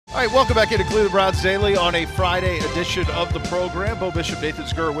All right, welcome back into Cleveland Browns Daily on a Friday edition of the program. Bo Bishop, Nathan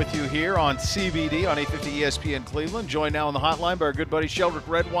Skur with you here on CBD on 850 ESPN Cleveland. Joined now on the hotline by our good buddy Sheldrick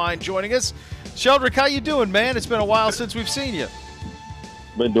Redwine joining us. Sheldrick, how you doing, man? It's been a while since we've seen you.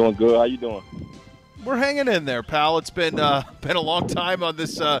 Been doing good. How you doing? We're hanging in there, pal. It's been a long time on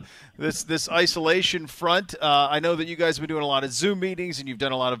this this isolation front. I know that you guys have been doing a lot of Zoom meetings and you've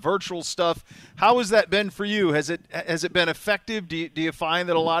done a lot of virtual stuff. How has that been for you? Has it been effective? Do you find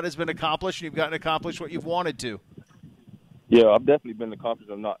that a lot has been accomplished and you've gotten accomplished what you've wanted to? Yeah, I've definitely been accomplished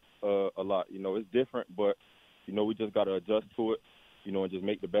a lot. You know, it's different, but you know, we just got to adjust to it. You know, and just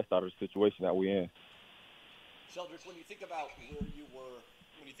make the best out of the situation that we're in. Sheldrick, when you think about where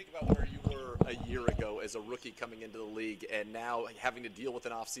you were a year ago as a rookie coming into the league and now having to deal with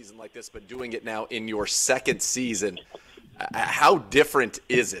an offseason like this, but doing it now in your second season, how different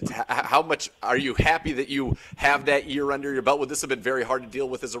is it? How much are you happy that you have that year under your belt? Would this have been very hard to deal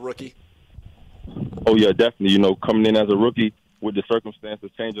with as a rookie? Oh, yeah, definitely. You know, coming in as a rookie with the circumstances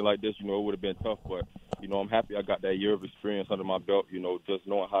changing like this, you know, it would have been tough. But, you know, I'm happy I got that year of experience under my belt, you know, just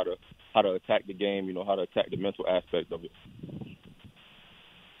knowing how to attack the game, you know, how to attack the mental aspect of it.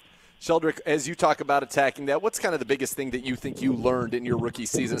 Sheldrick, as you talk about attacking that, what's kind of the biggest thing that you think you learned in your rookie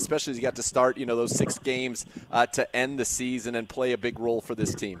season, especially as you got to start, you know, those 6 games to end the season and play a big role for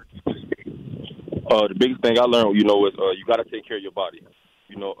this team? The biggest thing I learned, you know, is you got to take care of your body.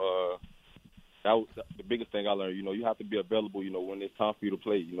 You know, that was the biggest thing I learned. You know, you have to be available, you know, when it's time for you to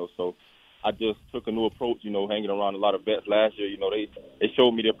play, you know. So I just took a new approach, you know, hanging around a lot of vets last year. You know, they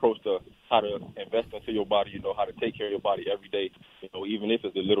showed me the approach to how to invest into your body, you know, how to take care of your body every day, you know, even if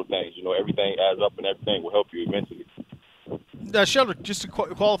it's the little things. You know, everything adds up and everything will help you eventually. Now, Sheldrick, just to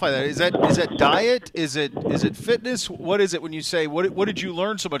qualify that, is that diet? Is it fitness? What is it when you say, what did you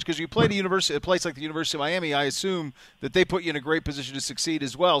learn so much? Because you played a place like the University of Miami, I assume that they put you in a great position to succeed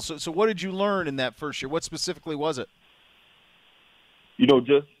as well. So what did you learn in that first year? What specifically was it? You know,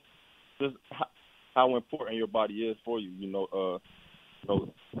 just how important your body is for you. You know,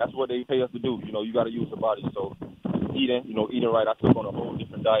 that's what they pay us to do. You know, you got to use the body. So eating right. I took on a whole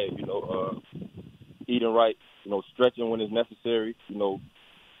different diet. You know, eating right. You know, stretching when it's necessary. You know,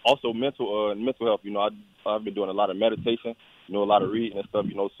 also mental health. You know, I've been doing a lot of meditation. You know, a lot of reading and stuff.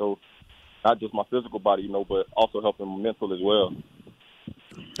 You know, so not just my physical body. You know, but also helping my mental as well.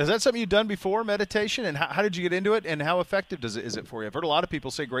 Is that something you've done before, meditation? And how did you get into it? And how effective is it for you? I've heard a lot of people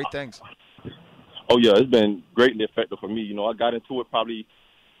say great things. Oh yeah, it's been greatly effective for me. You know, I got into it probably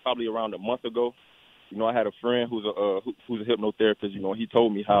around a month ago. You know, I had a friend who's a hypnotherapist. You know, he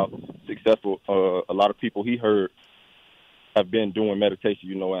told me how successful a lot of people he heard have been doing meditation.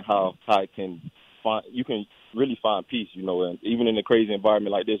 You know, and how you can really find peace. You know, and even in a crazy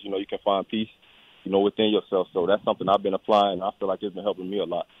environment like this, you know, you can find peace, you know, within yourself. So that's something I've been applying, and I feel like it's been helping me a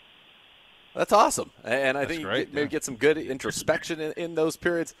lot. That's awesome. And I think great, you maybe get some good introspection in those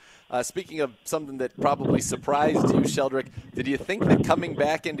periods. Speaking of something that probably surprised you, Sheldrick, did you think that coming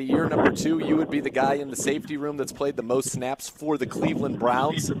back into year number 2, you would be the guy in the safety room that's played the most snaps for the Cleveland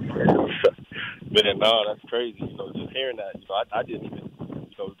Browns? Man, no, that's crazy. You know, just hearing that, you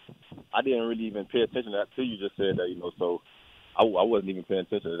know, I didn't really even pay attention to that till you just said that, you know, so I wasn't even paying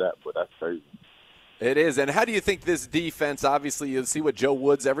attention to that, but that's crazy. It is. And how do you think this defense, obviously you see what Joe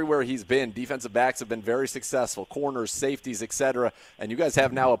Woods, everywhere he's been, defensive backs have been very successful, corners, safeties, etc. And you guys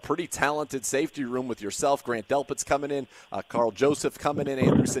have now a pretty talented safety room with yourself, Grant Delpit's coming in, Carl Joseph coming in,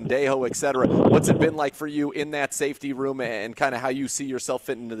 Andrew Sendejo, etc. What's it been like for you in that safety room and kind of how you see yourself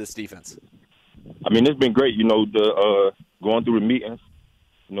fitting into this defense? I mean, it's been great, you know, going through the meetings,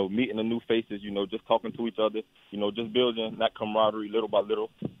 you know, meeting the new faces, you know, just talking to each other, you know, just building that camaraderie little by little.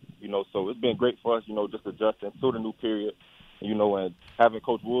 You know, so it's been great for us, you know, just adjusting to the new period, you know, and having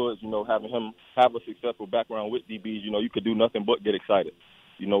Coach Woods, you know, having him have a successful background with DBs, you know, you could do nothing but get excited.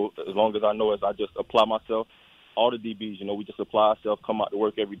 You know, as long as I know as I just apply myself, all the DBs, you know, we just apply ourselves, come out to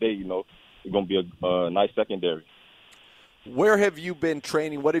work every day, you know, it's going to be a nice secondary. Where have you been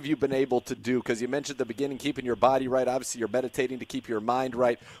training? What have you been able to do? Because you mentioned at the beginning keeping your body right. Obviously, you're meditating to keep your mind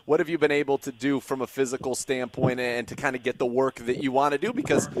right. What have you been able to do from a physical standpoint and to kind of get the work that you want to do?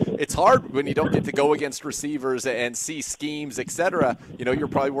 Because it's hard when you don't get to go against receivers and see schemes, et cetera. You know, you're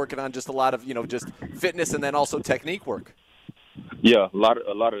probably working on just a lot of, you know, just fitness and then also technique work. Yeah, a lot of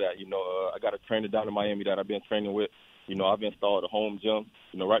that. You know, I got a trainer down in Miami that I've been training with. You know, I've installed a home gym.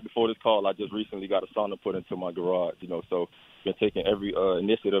 You know, right before this call, I just recently got a sauna put into my garage, you know, so been taking every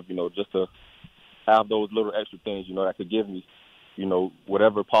initiative, you know, just to have those little extra things, you know, that could give me, you know,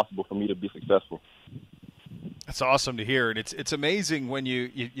 whatever possible for me to be successful. That's awesome to hear, and it's amazing when you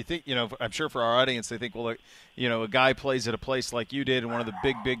think, I'm sure for our audience they think, well, a guy plays at a place like you did in one of the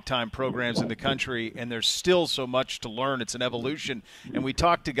big time programs in the country, and there's still so much to learn. It's an evolution, and we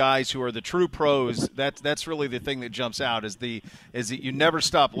talk to guys who are the true pros. That's really the thing that jumps out is that you never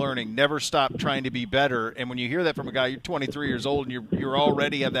stop learning, never stop trying to be better. And when you hear that from a guy, you're 23 years old and you're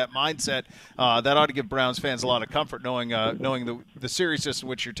already have that mindset, that ought to give Browns fans a lot of comfort knowing the seriousness in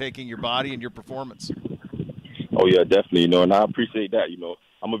which you're taking your body and your performance. Oh, yeah, definitely, and I appreciate that,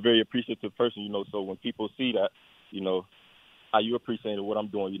 I'm a very appreciative person, so when people see that, how you appreciate what I'm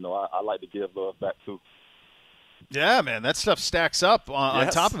doing, I like to give love back too. Yeah, man, that stuff stacks up on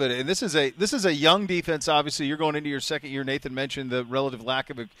Yes. top of it. And this is a young defense. Obviously, you're going into your second year. Nathan mentioned the relative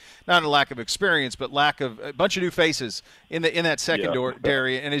not a lack of experience, but lack of a bunch of new faces in that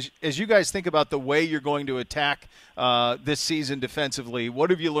secondary. And as you guys think about the way you're going to attack this season defensively, what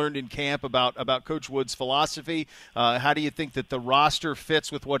have you learned in camp about Coach Wood's philosophy? How do you think that the roster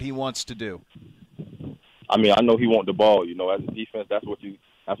fits with what he wants to do? I mean, I know he wants the ball. As a defense, that's what you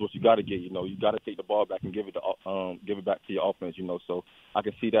got to get. You got to take the ball back and give it back to your offense. So I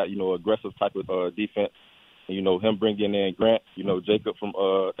can see that. Aggressive type of defense. And, him bringing in Grant. Jacob from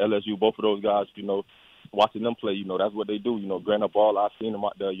LSU. Both of those guys. Watching them play. That's what they do. Grant up ball. I've seen them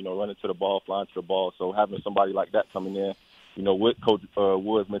out there. Running to the ball, flying to the ball. So having somebody like that coming in. With Coach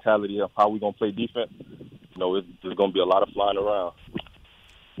Wood's mentality of how we're gonna play defense. There's gonna be a lot of flying around.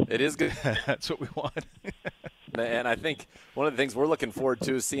 It is good. That's what we want. And I think one of the things we're looking forward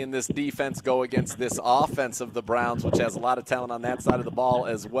to is seeing this defense go against this offense of the Browns, which has a lot of talent on that side of the ball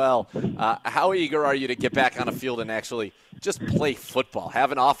as well. How eager are you to get back on a field and actually just play football,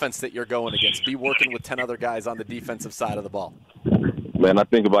 have an offense that you're going against, be working with 10 other guys on the defensive side of the ball? Man, I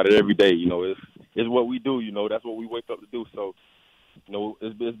think about it every day. It's what we do. That's what we wake up to do. So,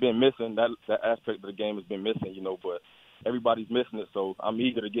 it's been missing. That aspect of the game has been missing, but everybody's missing it, so I'm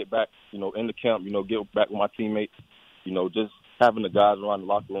eager to get back, in the camp, get back with my teammates, just having the guys around the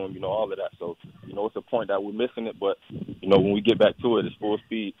locker room, all of that. So, it's a point that we're missing it, but, when we get back to it, it's full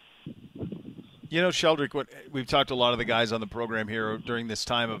speed. Sheldrick, we've talked to a lot of the guys on the program here during this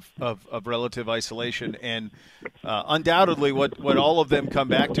time of relative isolation, and undoubtedly what all of them come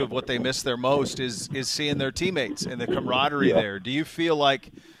back to of what they miss their most is seeing their teammates and the camaraderie there. Do you feel like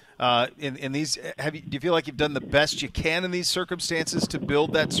in these, do you feel like you've done the best you can in these circumstances to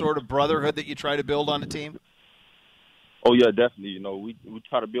build that sort of brotherhood that you try to build on a team? Oh yeah, definitely. We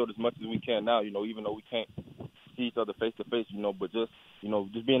try to build as much as we can now. Even though we can't see each other face to face. But just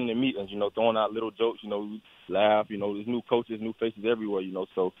being in the meetings. Throwing out little jokes. We laugh. There's new coaches, new faces everywhere.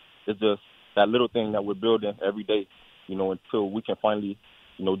 So it's just that little thing that we're building every day. Until we can finally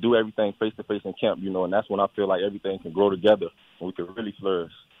do everything face to face in camp. And that's when I feel like everything can grow together and we can really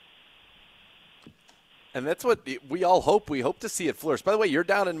flourish. And that's what we all hope. We hope to see it flourish. By the way, you're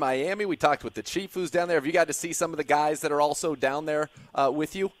down in Miami. We talked with the chief who's down there. Have you got to see some of the guys that are also down there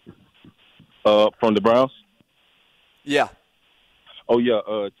with you? From the Browns? Yeah. Oh, yeah.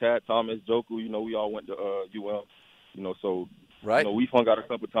 Chad, Thomas, Joku, we all went to UM. So, right. We've hung out a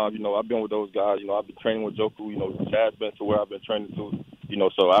couple of times. I've been with those guys. I've been training with Joku. Chad's been to where I've been training to.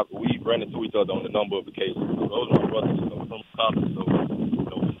 So we ran into each other on a number of occasions. Those are my brothers, from college. So,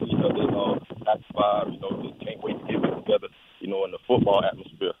 we see each other all at 5, just can't wait to get back together, in the football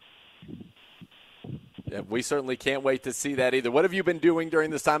atmosphere. Yeah, we certainly can't wait to see that either. What have you been doing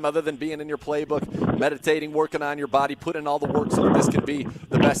during this time other than being in your playbook, meditating, working on your body, putting in all the work so that this can be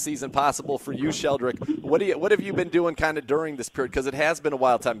the best season possible for you, Sheldrick? What have you been doing kind of during this period? Because it has been a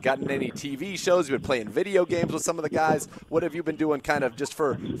wild time. Gotten any TV shows? You've been playing video games with some of the guys. What have you been doing kind of just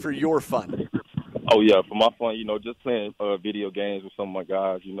for your fun? Oh, yeah, for my fun, just playing video games with some of my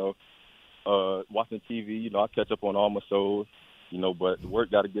guys, watching TV, I catch up on all my shows. But the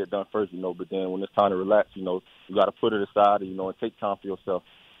work got to get done first, But then when it's time to relax, you got to put it aside, and take time for yourself.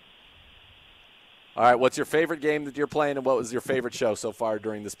 All right, what's your favorite game that you're playing, and what was your favorite show so far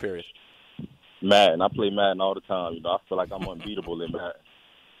during this period? Madden. I play Madden all the time. I feel like I'm unbeatable in Madden.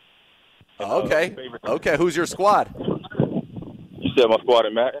 Okay. Okay, who's your squad? You said my squad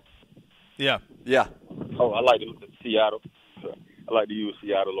in Madden? Yeah. Oh, I like to use Seattle. I like to use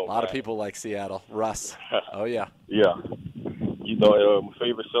Seattle on A lot Madden. of people like Seattle. Russ. Oh, yeah. Yeah. My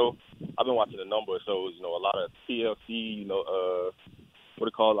favorite show, I've been watching a number of shows, a lot of TLC, what they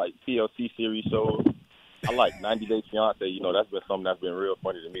call like TLC series shows. I like 90 Day Fiance, that's been something that's been real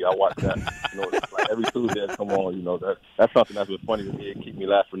funny to me. I watch that, like every Tuesday that come on, that's something that's been funny to me. It keeps me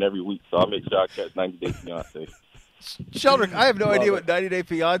laughing every week, so I make sure I catch 90 Day Fiance. Sheldrick, I have no idea what 90 Day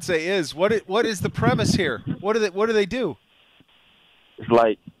Fiance is. What is the premise here? What do they do? It's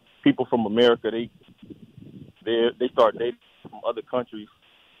like people from America, they start dating from other countries,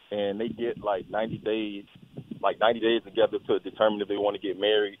 and they get like 90 days together to determine if they want to get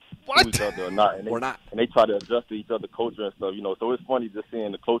married to each other or not. And they try to adjust to each other's culture and stuff, So it's funny just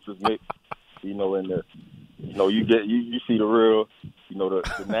seeing the cultures mix, and you see the real,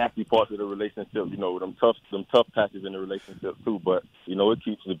 the nasty parts of the relationship, them tough patches in the relationship too. But it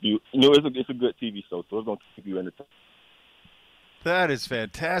keeps the view. It's a good TV show, so it's gonna keep you entertained. That is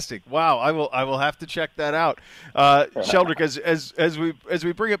fantastic! Wow, I will have to check that out. Sheldrick, as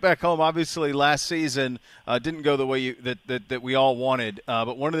we bring it back home, obviously last season didn't go the way that we all wanted.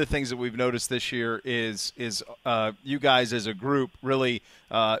 But one of the things that we've noticed this year is you guys as a group really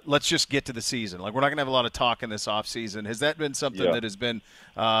let's just get to the season. Like, we're not going to have a lot of talk in this off season. Has that been something that has been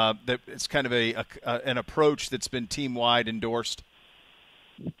that it's kind of an approach that's been team wide endorsed?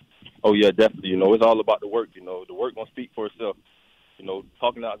 Oh yeah, definitely. It's all about the work. The work gonna speak for itself.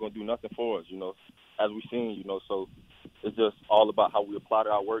 Talking not going to do nothing for us, as we've seen, so it's just all about how we apply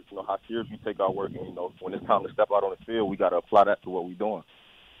to our work, how serious we take our work. And, when it's time to step out on the field, we got to apply that to what we're doing.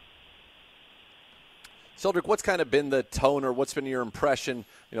 Sheldrick, what's kind of been the tone, or what's been your impression?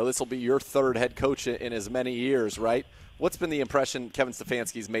 This will be your third head coach in as many years, right? What's been the impression Kevin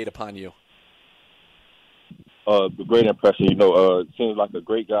Stefanski's made upon you? The great impression, seems like a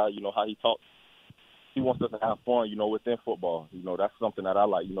great guy, how he talks. He wants us to have fun, within football. That's something that I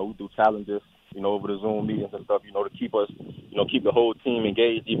like. We do challenges, over the Zoom meetings and stuff, to keep us, keep the whole team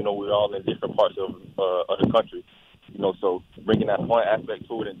engaged, even though we're all in different parts of the country. So bringing that fun aspect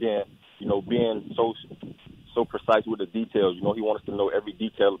to it, and then, being so precise with the details. He wants us to know every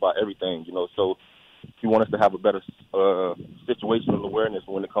detail about everything, so he wants us to have a better situational awareness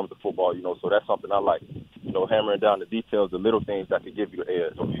when it comes to football, So that's something I like, hammering down the details, the little things that could give you the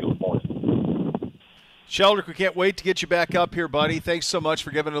edge over your opponent. Sheldrick, we can't wait to get you back up here, buddy. Thanks so much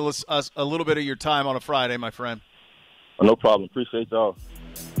for giving us a little bit of your time on a Friday, my friend. No problem. Appreciate y'all.